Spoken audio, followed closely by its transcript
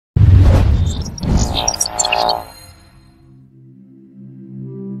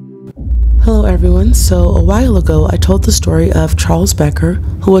Hello everyone, so a while ago I told the story of Charles Becker,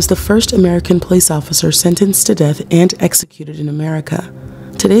 who was the first American police officer sentenced to death and executed in America.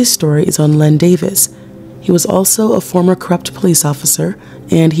 Today's story is on Len Davis. He was also a former corrupt police officer,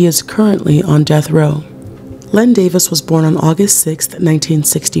 and he is currently on death row. Len Davis was born on August 6,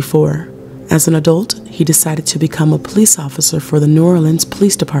 1964. As an adult, he decided to become a police officer for the New Orleans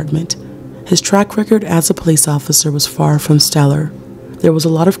Police Department. His track record as a police officer was far from stellar. There was a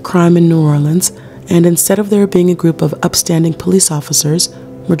lot of crime in New Orleans, and instead of there being a group of upstanding police officers,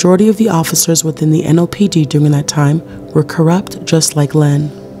 majority of the officers within the NOPD during that time were corrupt, just like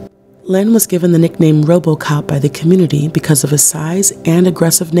Len. Len was given the nickname RoboCop by the community because of his size and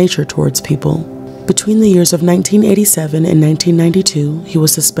aggressive nature towards people. Between the years of 1987 and 1992, he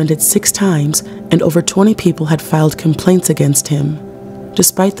was suspended 6 times, and over 20 people had filed complaints against him.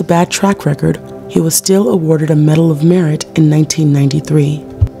 Despite the bad track record, he was still awarded a Medal of Merit in 1993.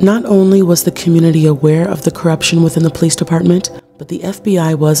 Not only was the community aware of the corruption within the police department, but the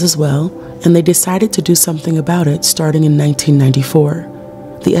FBI was as well, and they decided to do something about it starting in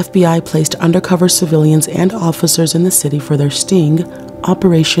 1994. The FBI placed undercover civilians and officers in the city for their sting,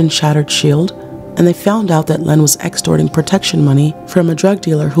 Operation Shattered Shield, and they found out that Len was extorting protection money from a drug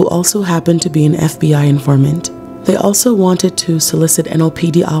dealer who also happened to be an FBI informant. They also wanted to solicit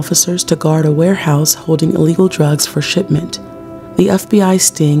NOPD officers to guard a warehouse holding illegal drugs for shipment. The FBI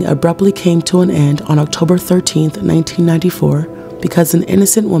sting abruptly came to an end on October 13, 1994, because an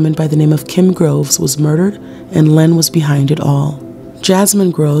innocent woman by the name of Kim Groves was murdered and Len was behind it all.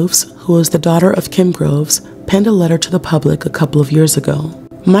 Jasmine Groves, who was the daughter of Kim Groves, penned a letter to the public a couple of years ago.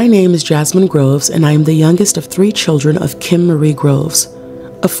 My name is Jasmine Groves, and I am the youngest of 3 children of Kim Marie Groves.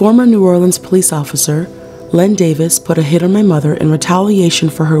 A former New Orleans police officer, Len Davis put a hit on my mother in retaliation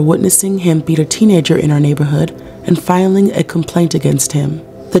for her witnessing him beat a teenager in our neighborhood and filing a complaint against him.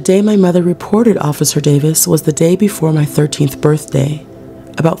 The day my mother reported Officer Davis was the day before my 13th birthday.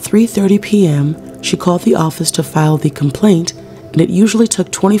 About 3:30 p.m., she called the office to file the complaint, and it usually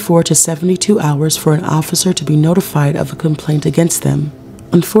took 24 to 72 hours for an officer to be notified of a complaint against them.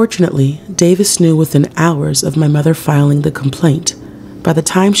 Unfortunately, Davis knew within hours of my mother filing the complaint. By the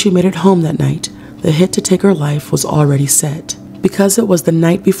time she made it home that night, the hit to take her life was already set. Because it was the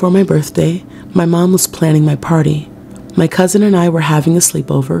night before my birthday, my mom was planning my party. My cousin and I were having a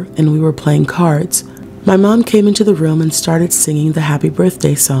sleepover, and we were playing cards. My mom came into the room and started singing the happy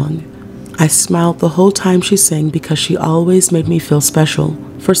birthday song. I smiled the whole time she sang because she always made me feel special.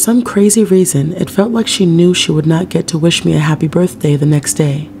 For some crazy reason, it felt like she knew she would not get to wish me a happy birthday the next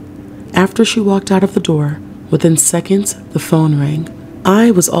day. After she walked out of the door, within seconds, the phone rang.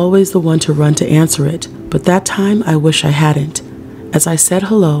 I was always the one to run to answer it, but that time I wish I hadn't. As I said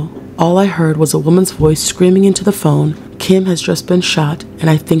hello, all I heard was a woman's voice screaming into the phone, "Kim has just been shot, and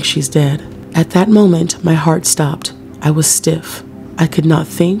I think she's dead." At that moment, my heart stopped. I was stiff. I could not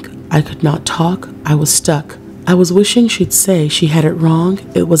think, I could not talk, I was stuck. I was wishing she'd say she had it wrong,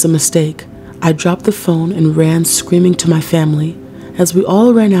 it was a mistake. I dropped the phone and ran screaming to my family. As we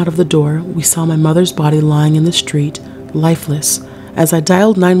all ran out of the door, we saw my mother's body lying in the street, lifeless. As I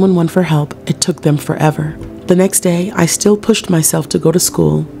dialed 911 for help, it took them forever. The next day, I still pushed myself to go to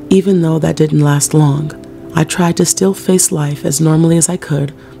school, even though that didn't last long. I tried to still face life as normally as I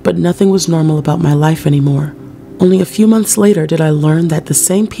could, but nothing was normal about my life anymore. Only a few months later did I learn that the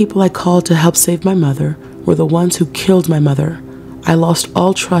same people I called to help save my mother were the ones who killed my mother. I lost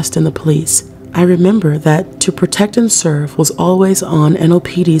all trust in the police. I remember that to protect and serve was always on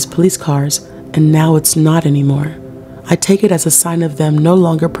NOPD's police cars, and now it's not anymore. I take it as a sign of them no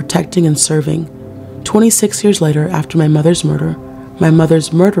longer protecting and serving. 26 years later, after my mother's murder, my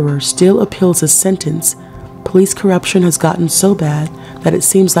mother's murderer still appeals his sentence. Police corruption has gotten so bad that it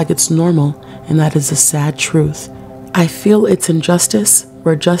seems like it's normal, and that is a sad truth. I feel it's injustice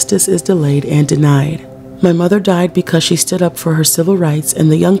where justice is delayed and denied. My mother died because she stood up for her civil rights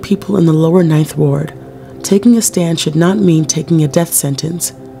and the young people in the lower 9th Ward. Taking a stand should not mean taking a death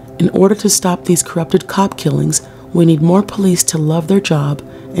sentence. In order to stop these corrupted cop killings, we need more police to love their job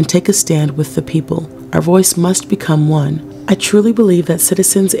and take a stand with the people. Our voice must become one. I truly believe that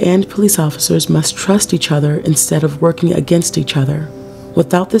citizens and police officers must trust each other instead of working against each other.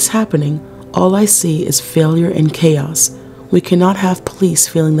 Without this happening, all I see is failure and chaos. We cannot have police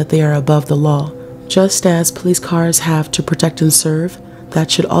feeling that they are above the law. Just as police cars have to protect and serve,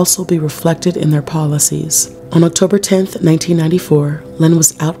 that should also be reflected in their policies. On October 10, 1994, Len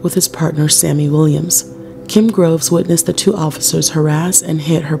was out with his partner Sammy Williams. Kim Groves witnessed the 2 officers harass and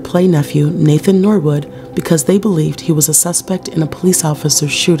hit her play nephew Nathan Norwood because they believed he was a suspect in a police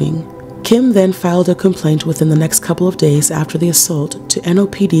officer's shooting. Kim then filed a complaint within the next couple of days after the assault to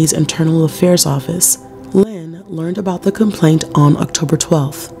NOPD's Internal Affairs Office. LEN learned about the complaint on October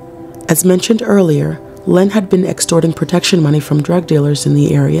 12th. As mentioned earlier, LEN had been extorting protection money from drug dealers in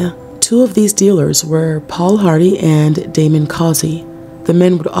the area. Two of these dealers were Paul Hardy and Damon Causey. The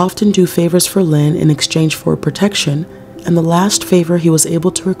men would often do favors for LEN in exchange for protection, and the last favor he was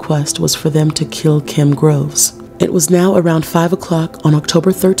able to request was for them to kill Kim Groves. It was now around 5 o'clock on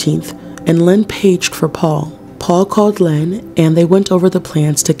October 13th, and LEN paged for Paul. Paul called LEN, and they went over the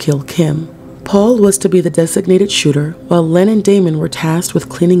plans to kill Kim. Paul was to be the designated shooter, while LEN and Damon were tasked with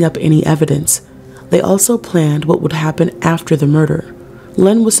cleaning up any evidence. They also planned what would happen after the murder.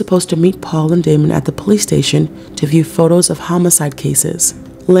 LEN was supposed to meet Paul and Damon at the police station to view photos of homicide cases.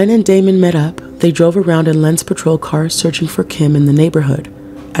 LEN and Damon met up. They drove around in LEN's patrol car searching for Kim in the neighborhood.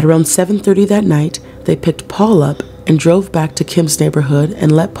 At around 7:30 that night, they picked Paul up and drove back to Kim's neighborhood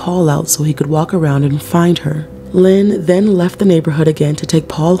and let Paul out so he could walk around and find her. LEN then left the neighborhood again to take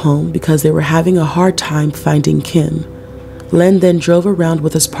Paul home because they were having a hard time finding Kim. LEN then drove around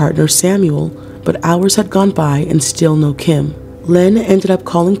with his partner Samuel, but hours had gone by and still no Kim. LEN ended up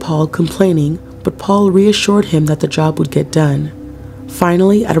calling Paul complaining, but Paul reassured him that the job would get done.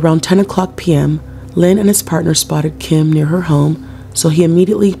 Finally, at around 10 o'clock p.m., LEN and his partner spotted Kim near her home, so he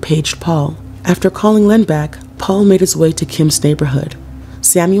immediately paged Paul. After calling LEN back, Paul made his way to Kim's neighborhood.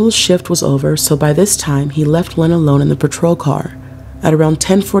 Samuel's shift was over, so by this time he left LEN alone in the patrol car. At around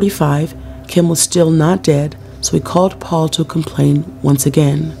 10:45, Kim was still not dead, so he called Paul to complain once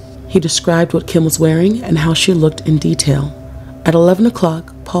again. He described what Kim was wearing and how she looked in detail. At 11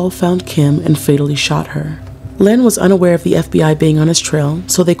 o'clock, Paul found Kim and fatally shot her. LEN was unaware of the FBI being on his trail,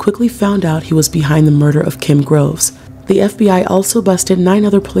 so they quickly found out he was behind the murder of Kim Groves. The FBI also busted 9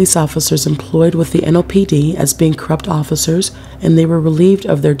 other police officers employed with the NOPD as being corrupt officers, and they were relieved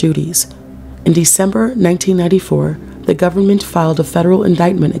of their duties. In December 1994, the government filed a federal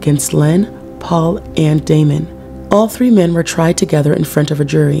indictment against LEN, Paul, and Damon. All 3 men were tried together in front of a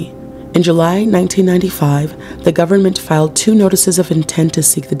jury. In July 1995, the government filed 2 notices of intent to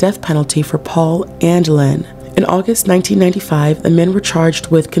seek the death penalty for Paul and LEN. In August 1995, the men were charged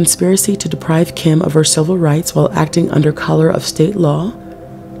with conspiracy to deprive Kim of her civil rights while acting under color of state law,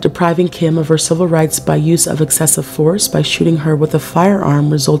 depriving Kim of her civil rights by use of excessive force by shooting her with a firearm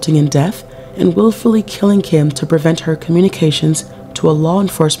resulting in death, and willfully killing Kim to prevent her communications to a law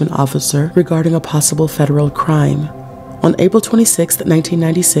enforcement officer regarding a possible federal crime. On April 26,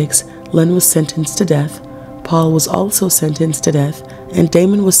 1996, LEN was sentenced to death, Paul was also sentenced to death, and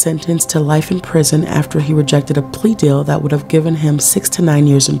Damon was sentenced to life in prison after he rejected a plea deal that would have given him 6 to 9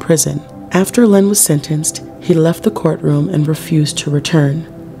 years in prison. After LEN was sentenced, he left the courtroom and refused to return.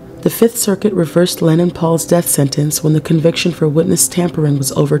 The Fifth Circuit reversed LEN and Paul's death sentence when the conviction for witness tampering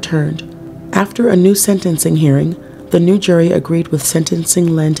was overturned. After a new sentencing hearing, the new jury agreed with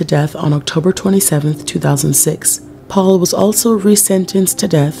sentencing LEN to death on October 27, 2006. Paul was also resentenced to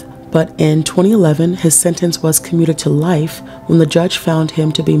death, but in 2011, his sentence was commuted to life when the judge found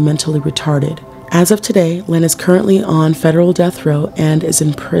him to be mentally retarded. As of today, LEN is currently on federal death row and is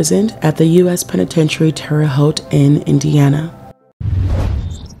imprisoned at the U.S. Penitentiary Terre Haute in Indiana.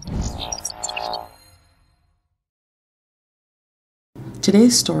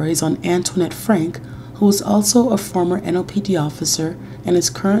 Today's story is on Antoinette Frank, who is also a former NOPD officer and is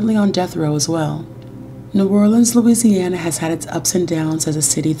currently on death row as well. New Orleans, Louisiana has had its ups and downs as a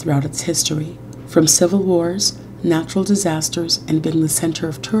city throughout its history. From civil wars, natural disasters, and being the center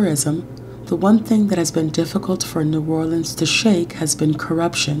of tourism, the one thing that has been difficult for New Orleans to shake has been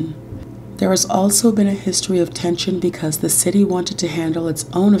corruption. There has also been a history of tension because the city wanted to handle its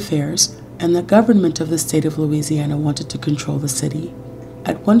own affairs, and the government of the state of Louisiana wanted to control the city.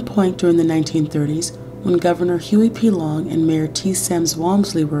 At one point during the 1930s, when Governor Huey P. Long and Mayor T. Semmes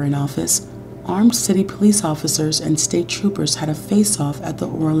Walmsley were in office, armed city police officers and state troopers had a face-off at the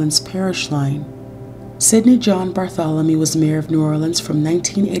Orleans Parish line. Sidney John Bartholomew was mayor of New Orleans from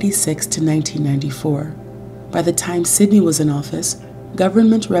 1986 to 1994. By the time Sidney was in office,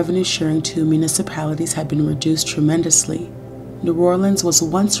 government revenue sharing to municipalities had been reduced tremendously. New Orleans was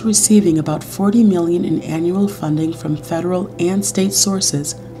once receiving about $40 million in annual funding from federal and state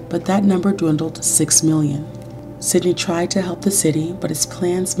sources, but that number dwindled to $6 million. Sidney tried to help the city, but his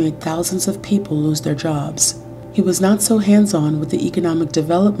plans made thousands of people lose their jobs. He was not so hands-on with the economic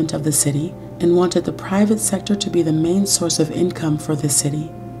development of the city and wanted the private sector to be the main source of income for the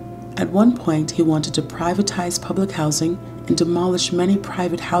city. At one point, he wanted to privatize public housing and demolish many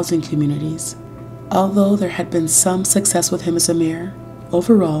private housing communities. Although there had been some success with him as a mayor,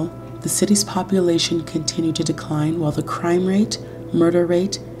 overall, the city's population continued to decline while the crime rate, murder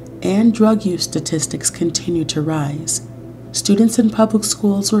rate, and drug use statistics continued to rise. Students in public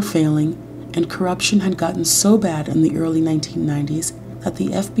schools were failing, and corruption had gotten so bad in the early 1990s that the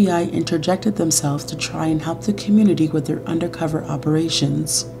FBI interjected themselves to try and help the community with their undercover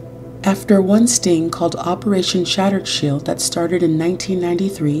operations. After one sting called Operation Shattered Shield that started in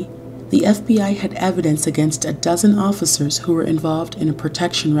 1993, the FBI had evidence against a dozen officers who were involved in a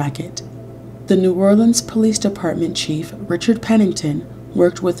protection racket. The New Orleans Police Department Chief, Richard Pennington,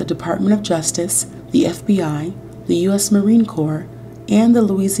 worked with the Department of Justice, the FBI, the U.S. Marine Corps, and the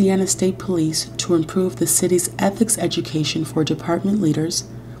Louisiana State Police to improve the city's ethics education for department leaders,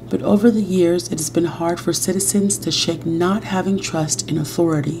 but over the years it has been hard for citizens to shake not having trust in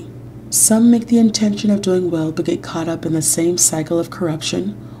authority. Some make the intention of doing well but get caught up in the same cycle of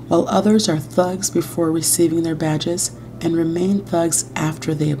corruption, while others are thugs before receiving their badges and remain thugs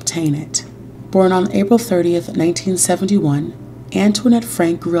after they obtain it. Born on April 30th, 1971, Antoinette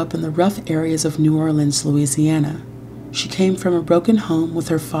Frank grew up in the rough areas of New Orleans, Louisiana. She came from a broken home with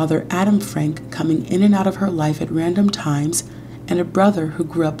her father Adam Frank coming in and out of her life at random times and a brother who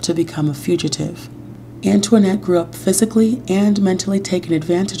grew up to become a fugitive. Antoinette grew up physically and mentally taken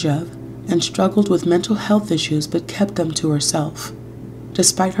advantage of and struggled with mental health issues but kept them to herself.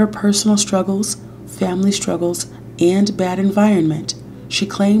 Despite her personal struggles, family struggles, and bad environment, she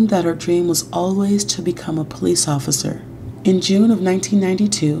claimed that her dream was always to become a police officer. In June of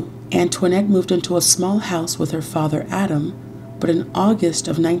 1992, Antoinette moved into a small house with her father Adam, but in August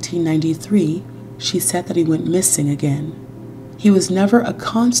of 1993, she said that he went missing again. He was never a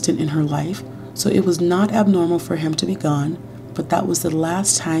constant in her life, so it was not abnormal for him to be gone, but that was the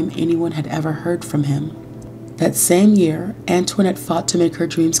last time anyone had ever heard from him. That same year, Antoinette fought to make her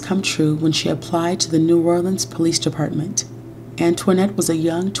dreams come true when she applied to the New Orleans Police Department. Antoinette was a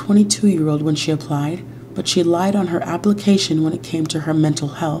young 22-year-old when she applied, but she lied on her application when it came to her mental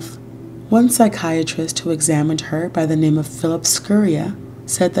health. One psychiatrist who examined her by the name of Philip Scuria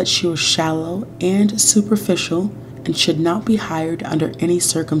said that she was shallow and superficial and should not be hired under any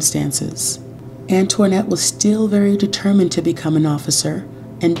circumstances. Antoinette was still very determined to become an officer,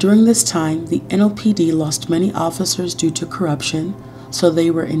 and during this time, the NOPD lost many officers due to corruption, so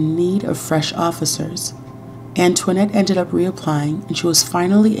they were in need of fresh officers. Antoinette ended up reapplying, and she was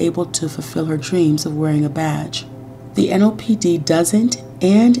finally able to fulfill her dreams of wearing a badge. The NOPD doesn't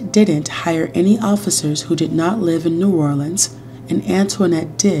and didn't hire any officers who did not live in New Orleans, and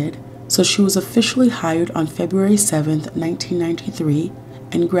Antoinette did, so she was officially hired on February 7, 1993,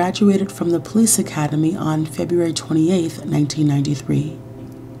 and graduated from the police academy on February 28, 1993.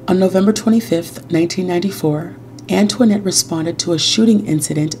 On November 25, 1994, Antoinette responded to a shooting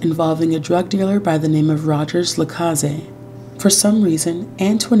incident involving a drug dealer by the name of Rogers Lacaze. For some reason,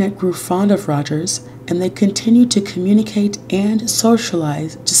 Antoinette grew fond of Rogers, and they continued to communicate and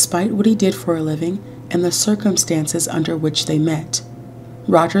socialize despite what he did for a living and the circumstances under which they met.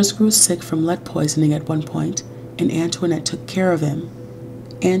 Rogers grew sick from lead poisoning at one point, and Antoinette took care of him.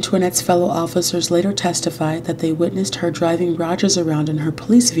 Antoinette's fellow officers later testified that they witnessed her driving Rogers around in her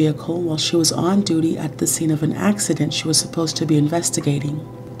police vehicle while she was on duty at the scene of an accident she was supposed to be investigating.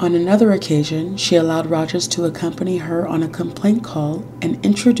 On another occasion, she allowed Rogers to accompany her on a complaint call and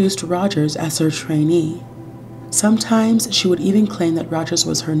introduced Rogers as her trainee. Sometimes she would even claim that Rogers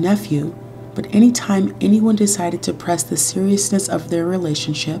was her nephew, but anytime anyone decided to press the seriousness of their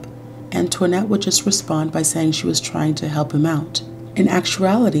relationship, Antoinette would just respond by saying she was trying to help him out. In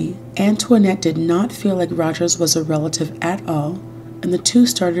actuality, Antoinette did not feel like Rogers was a relative at all, and the two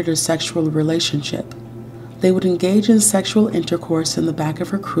started a sexual relationship. They would engage in sexual intercourse in the back of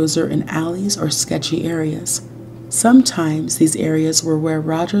her cruiser in alleys or sketchy areas. Sometimes these areas were where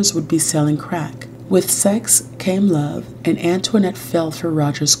Rogers would be selling crack. With sex came love, and Antoinette fell for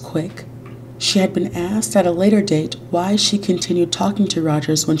Rogers quick. She had been asked at a later date why she continued talking to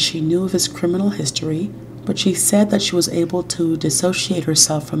Rogers when she knew of his criminal history, but she said that she was able to dissociate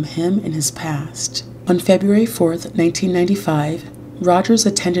herself from him and his past. On February 4th, 1995, Rogers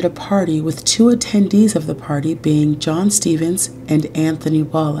attended a party with two attendees of the party being John Stevens and Anthony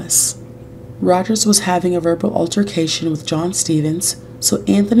Wallace. Rogers was having a verbal altercation with John Stevens, so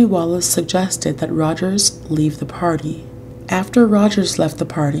Anthony Wallace suggested that Rogers leave the party. After Rogers left the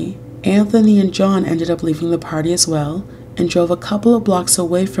party, Anthony and John ended up leaving the party as well and drove a couple of blocks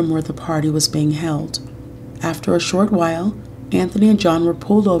away from where the party was being held. After a short while, Anthony and John were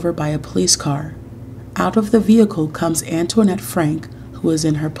pulled over by a police car. Out of the vehicle comes Antoinette Frank, who was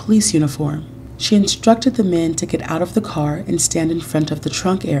in her police uniform. She instructed the men to get out of the car and stand in front of the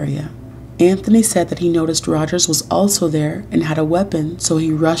trunk area. Anthony said that he noticed Rogers was also there and had a weapon, so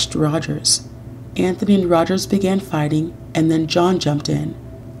he rushed Rogers. Anthony and Rogers began fighting, and then John jumped in.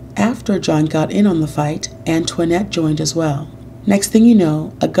 after John got in on the fight, Antoinette joined as well. Next thing you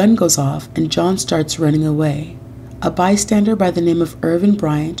know, a gun goes off and John starts running away. A bystander by the name of Irvin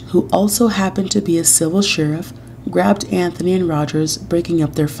Bryant, who also happened to be a civil sheriff, grabbed Anthony and Rogers, breaking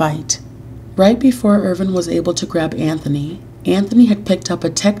up their fight. Right before Irvin was able to grab Anthony had picked up a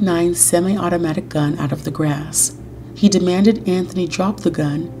Tech 9 semi-automatic gun out of the grass. He demanded Anthony drop the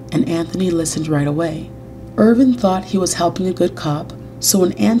gun, and Anthony listened right away. Irvin thought he was helping a good cop, so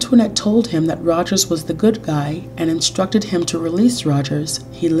when Antoinette told him that Rogers was the good guy and instructed him to release Rogers,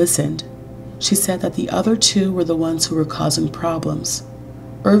 he listened. She said that the other two were the ones who were causing problems.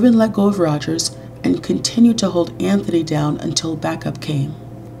 Irvin let go of Rogers and continued to hold Anthony down until backup came.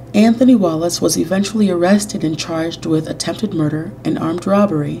 Anthony Wallace was eventually arrested and charged with attempted murder and armed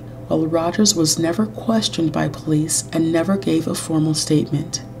robbery, while Rogers was never questioned by police and never gave a formal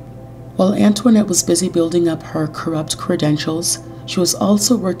statement. While Antoinette was busy building up her corrupt credentials, she was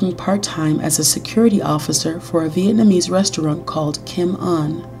also working part-time as a security officer for a Vietnamese restaurant called Kim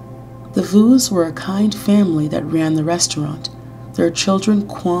An. The Vus were a kind family that ran the restaurant. Their children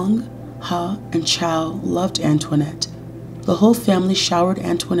Quang, Ha, and Chow loved Antoinette. The whole family showered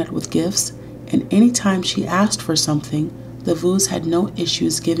Antoinette with gifts, and any time she asked for something, the Vus had no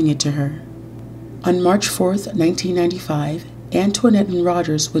issues giving it to her. On March 4th, 1995, Antoinette and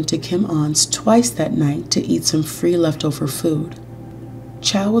Rogers went to Kim An's twice that night to eat some free leftover food.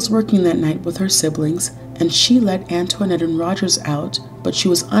 Chow was working that night with her siblings, and she let Antoinette and Rogers out, but she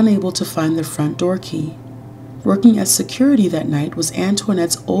was unable to find the front door key. Working as security that night was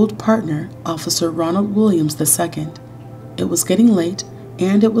Antoinette's old partner, Officer Ronald Williams II. It was getting late,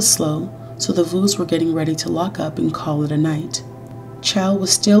 and it was slow, so the Vus were getting ready to lock up and call it a night. Chow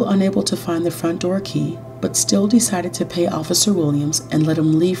was still unable to find the front door key, but still decided to pay Officer Williams and let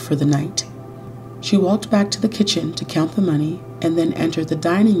him leave for the night. She walked back to the kitchen to count the money and then entered the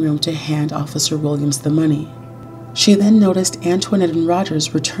dining room to hand Officer Williams the money. She then noticed Antoinette and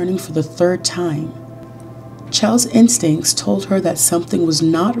Rogers returning for the third time. Chow's instincts told her that something was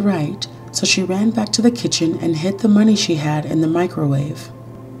not right, so she ran back to the kitchen and hid the money she had in the microwave.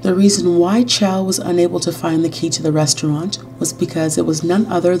 The reason why Chow was unable to find the key to the restaurant was because it was none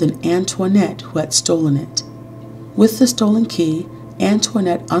other than Antoinette who had stolen it. With the stolen key,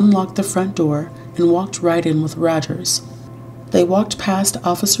 Antoinette unlocked the front door and walked right in with Rogers. They walked past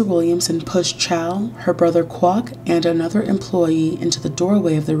Officer Williams and pushed Chow, her brother Kwok, and another employee into the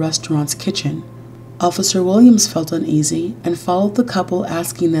doorway of the restaurant's kitchen. Officer Williams felt uneasy and followed the couple,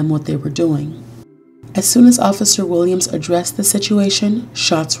 asking them what they were doing. As soon as Officer Williams addressed the situation,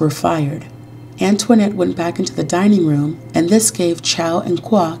 shots were fired. Antoinette went back into the dining room, and this gave Chow and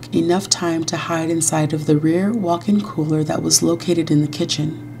Kwok enough time to hide inside of the rear walk-in cooler that was located in the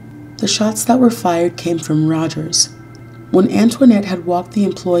kitchen. The shots that were fired came from Rogers. When Antoinette had walked the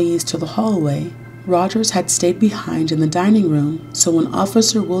employees to the hallway, Rogers had stayed behind in the dining room, so when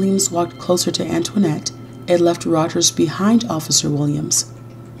Officer Williams walked closer to Antoinette, it left Rogers behind Officer Williams.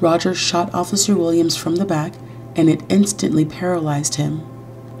 Rogers shot Officer Williams from the back, and it instantly paralyzed him.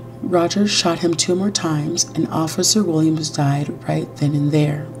 Rogers shot him 2 more times, and Officer Williams died right then and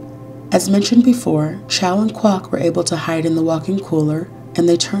there. As mentioned before, Chow and Kwok were able to hide in the walk-in cooler, and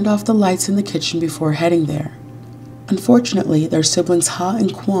they turned off the lights in the kitchen before heading there. Unfortunately, their siblings Ha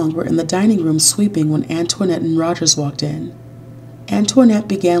and Kwong were in the dining room sweeping when Antoinette and Rogers walked in. Antoinette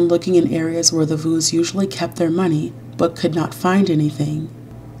began looking in areas where the Vus usually kept their money, but could not find anything.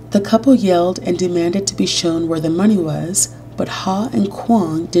 The couple yelled and demanded to be shown where the money was, but Ha and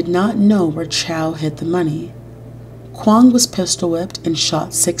Kwong did not know where Chow hid the money. Kwong was pistol whipped and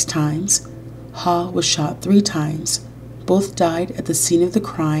shot 6 times. Ha was shot 3 times. Both died at the scene of the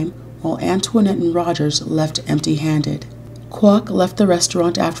crime, while Antoinette and Rogers left empty-handed. Kwok left the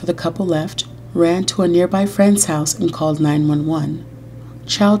restaurant after the couple left, ran to a nearby friend's house, and called 911.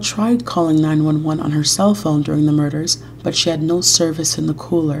 Chow tried calling 911 on her cell phone during the murders, but she had no service in the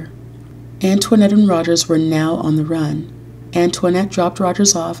cooler. Antoinette and Rogers were now on the run. Antoinette dropped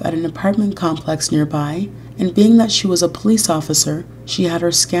Rogers off at an apartment complex nearby, and being that she was a police officer, she had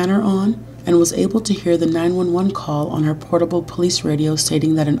her scanner on and was able to hear the 911 call on her portable police radio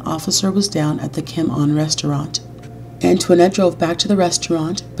stating that an officer was down at the Kim An restaurant. Antoinette drove back to the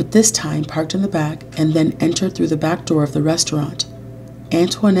restaurant, but this time parked in the back and then entered through the back door of the restaurant.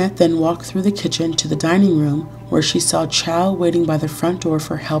 Antoinette then walked through the kitchen to the dining room, where she saw Chow waiting by the front door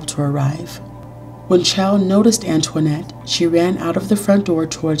for help to arrive. When Chow noticed Antoinette, she ran out of the front door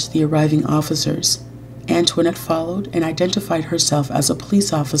towards the arriving officers. Antoinette followed and identified herself as a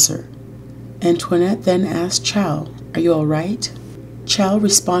police officer. Antoinette then asked Chow, "Are you all right?" Chow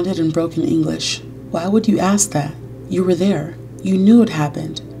responded in broken English, "Why would you ask that? You were there. You knew it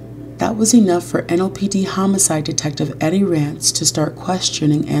happened." That was enough for NOPD homicide detective Eddie Rance to start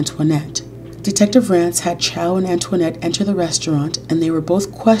questioning Antoinette. Detective Rance had Chow and Antoinette enter the restaurant, and they were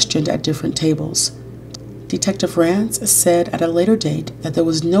both questioned at different tables. Detective Rance said at a later date that there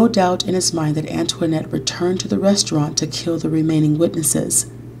was no doubt in his mind that Antoinette returned to the restaurant to kill the remaining witnesses.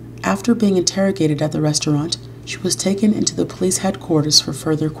 After being interrogated at the restaurant, she was taken into the police headquarters for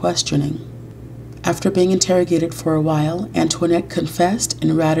further questioning. After being interrogated for a while, Antoinette confessed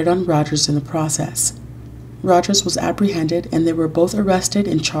and ratted on Rogers in the process. Rogers was apprehended, and they were both arrested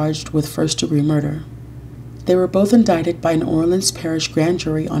and charged with first-degree murder. They were both indicted by an Orleans Parish grand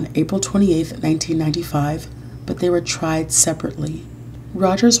jury on April 28, 1995, but they were tried separately.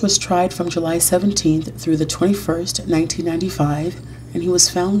 Rogers was tried from July 17th through the 21st, 1995, and he was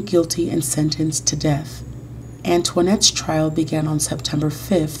found guilty and sentenced to death. Antoinette's trial began on September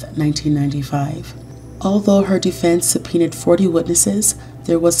 5, 1995. Although her defense subpoenaed 40 witnesses,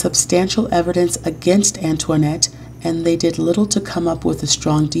 there was substantial evidence against Antoinette, and they did little to come up with a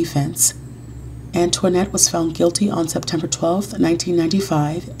strong defense. Antoinette was found guilty on September 12,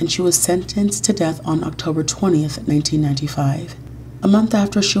 1995, and she was sentenced to death on October 20, 1995. A month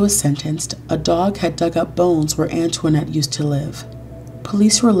after she was sentenced, a dog had dug up bones where Antoinette used to live.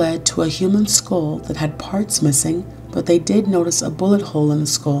 Police were led to a human skull that had parts missing, but they did notice a bullet hole in the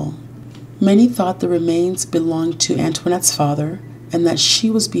skull. Many thought the remains belonged to Antoinette's father and that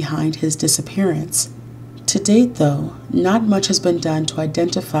she was behind his disappearance. To date, though, not much has been done to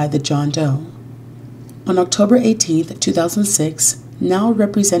identify the John Doe. On October 18, 2006, now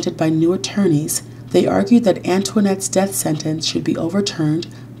represented by new attorneys, they argued that Antoinette's death sentence should be overturned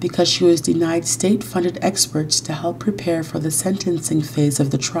because she was denied state-funded experts to help prepare for the sentencing phase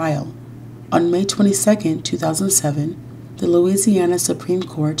of the trial. On May 22, 2007, the Louisiana Supreme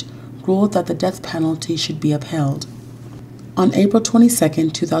Court ruled that the death penalty should be upheld. On April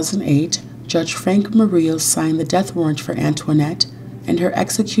 22, 2008, Judge Frank Murillo signed the death warrant for Antoinette, and her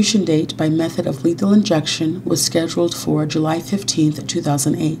execution date by method of lethal injection was scheduled for July 15,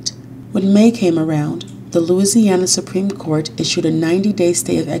 2008. When May came around, the Louisiana Supreme Court issued a 90-day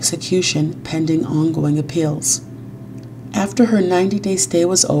stay of execution pending ongoing appeals. After her 90-day stay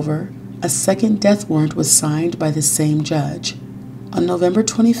was over, a second death warrant was signed by the same judge. On November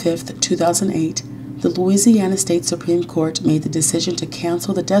 25, 2008, the Louisiana State Supreme Court made the decision to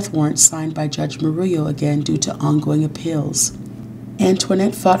cancel the death warrant signed by Judge Murillo again due to ongoing appeals.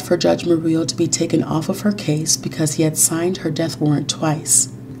 Antoinette fought for Judge Murillo to be taken off of her case because he had signed her death warrant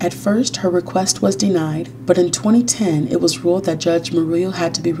twice. At first, her request was denied, but in 2010, it was ruled that Judge Murillo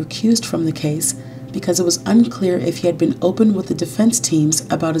had to be recused from the case because it was unclear if he had been open with the defense teams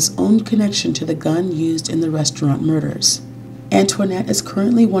about his own connection to the gun used in the restaurant murders. Antoinette is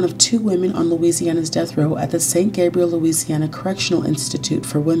currently one of 2 women on Louisiana's death row at the St. Gabriel, Louisiana Correctional Institute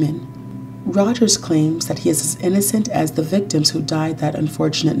for Women. Rogers claims that he is as innocent as the victims who died that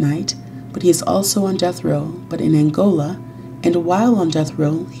unfortunate night, but he is also on death row, but in Angola, and while on death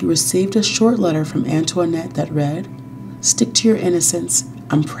row, he received a short letter from Antoinette that read, "Stick to your innocence.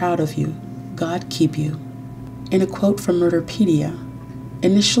 I'm proud of you. God keep you." In a quote from Murderpedia,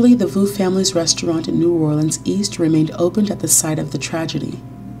 initially the Vu family's restaurant in New Orleans East remained open at the site of the tragedy.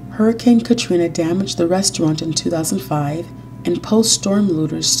 Hurricane Katrina damaged the restaurant in 2005, and post-storm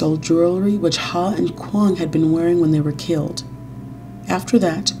looters stole jewelry which Ha and Quang had been wearing when they were killed. After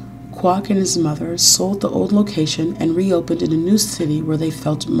that, Kwok and his mother sold the old location and reopened in a new city where they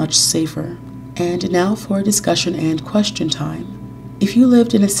felt much safer. And now for a discussion and question time. If you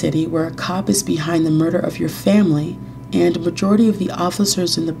lived in a city where a cop is behind the murder of your family and a majority of the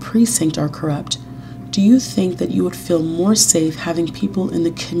officers in the precinct are corrupt, do you think that you would feel more safe having people in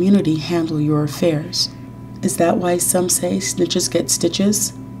the community handle your affairs? Is that why some say snitches get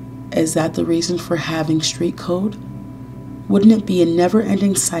stitches? Is that the reason for having street code? Wouldn't it be a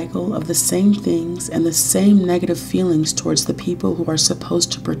never-ending cycle of the same things and the same negative feelings towards the people who are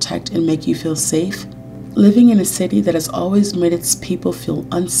supposed to protect and make you feel safe? Living in a city that has always made its people feel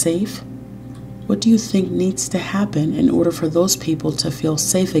unsafe? What do you think needs to happen in order for those people to feel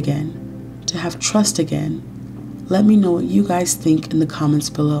safe again, to have trust again? Let me know what you guys think in the comments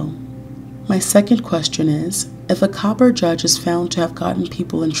below. My second question is, if a cop or judge is found to have gotten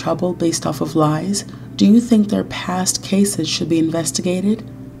people in trouble based off of lies, do you think their past cases should be investigated?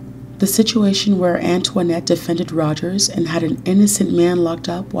 The situation where Antoinette defended Rogers and had an innocent man locked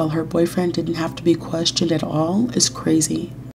up while her boyfriend didn't have to be questioned at all is crazy.